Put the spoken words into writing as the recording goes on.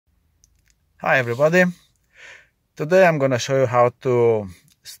Hi everybody, today I'm gonna show you how to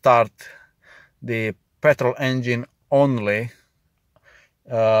start the petrol engine only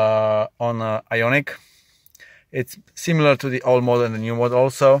on Ioniq. It's similar to the old model and the new model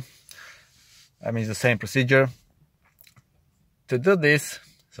also. I mean, it's the same procedure. To do this,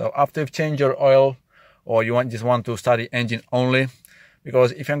 so after you've changed your oil, or you just want to start the engine only,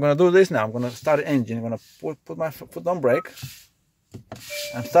 because if I'm gonna do this now, I'm gonna start the engine, I'm gonna put my foot on brake.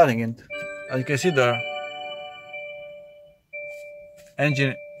 I'm starting it. As you can see, the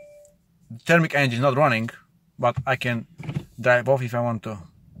engine, the thermic engine is not running, but I can drive off if I want to.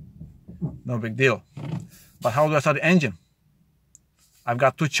 No big deal. But how do I start the engine? I've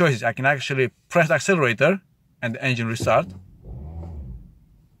got two choices. I can actually press the accelerator and the engine restart,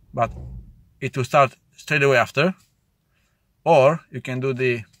 but it will start straight away after. Or you can do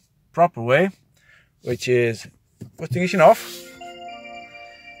the proper way, which is put the ignition off,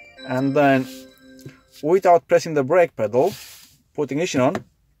 and then without pressing the brake pedal, put the ignition on,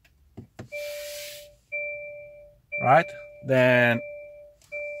 right? Then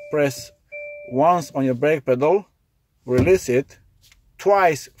press once on your brake pedal, release it,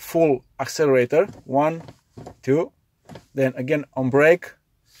 twice full accelerator, 1, 2, then again on brake,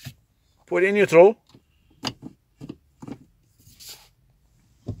 put in neutral,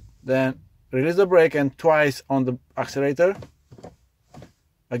 then release the brake and twice on the accelerator,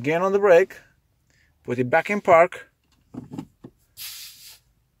 again on the brake, put it back in park,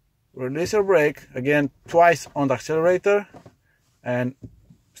 release your brake, again twice on the accelerator, and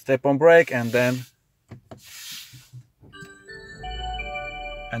step on brake, and then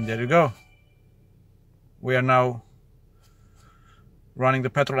there you go. We are now running the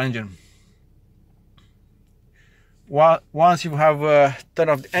petrol engine. Once you have turned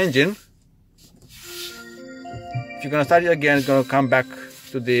off the engine, if you're gonna start it again, it's gonna come back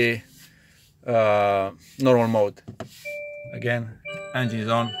to the normal mode. Again, engine is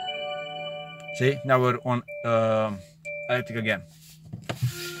on. See, now we're on electric again.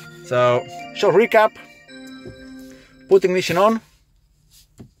 So, short recap: put ignition on,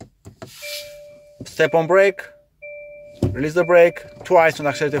 step on brake, release the brake, twice on the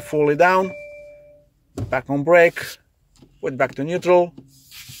accelerator fully down, back on brake, put back to neutral,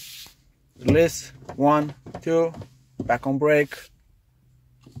 release, 1, 2, back on brake,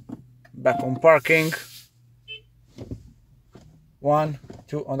 back on parking, 1,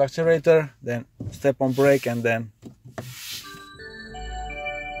 2 on the accelerator, then step on brake, and then,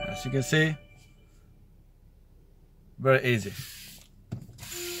 as you can see, very easy.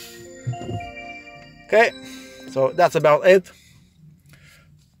 Okay, so that's about it.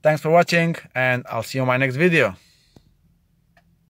 Thanks for watching, and I'll see you in my next video.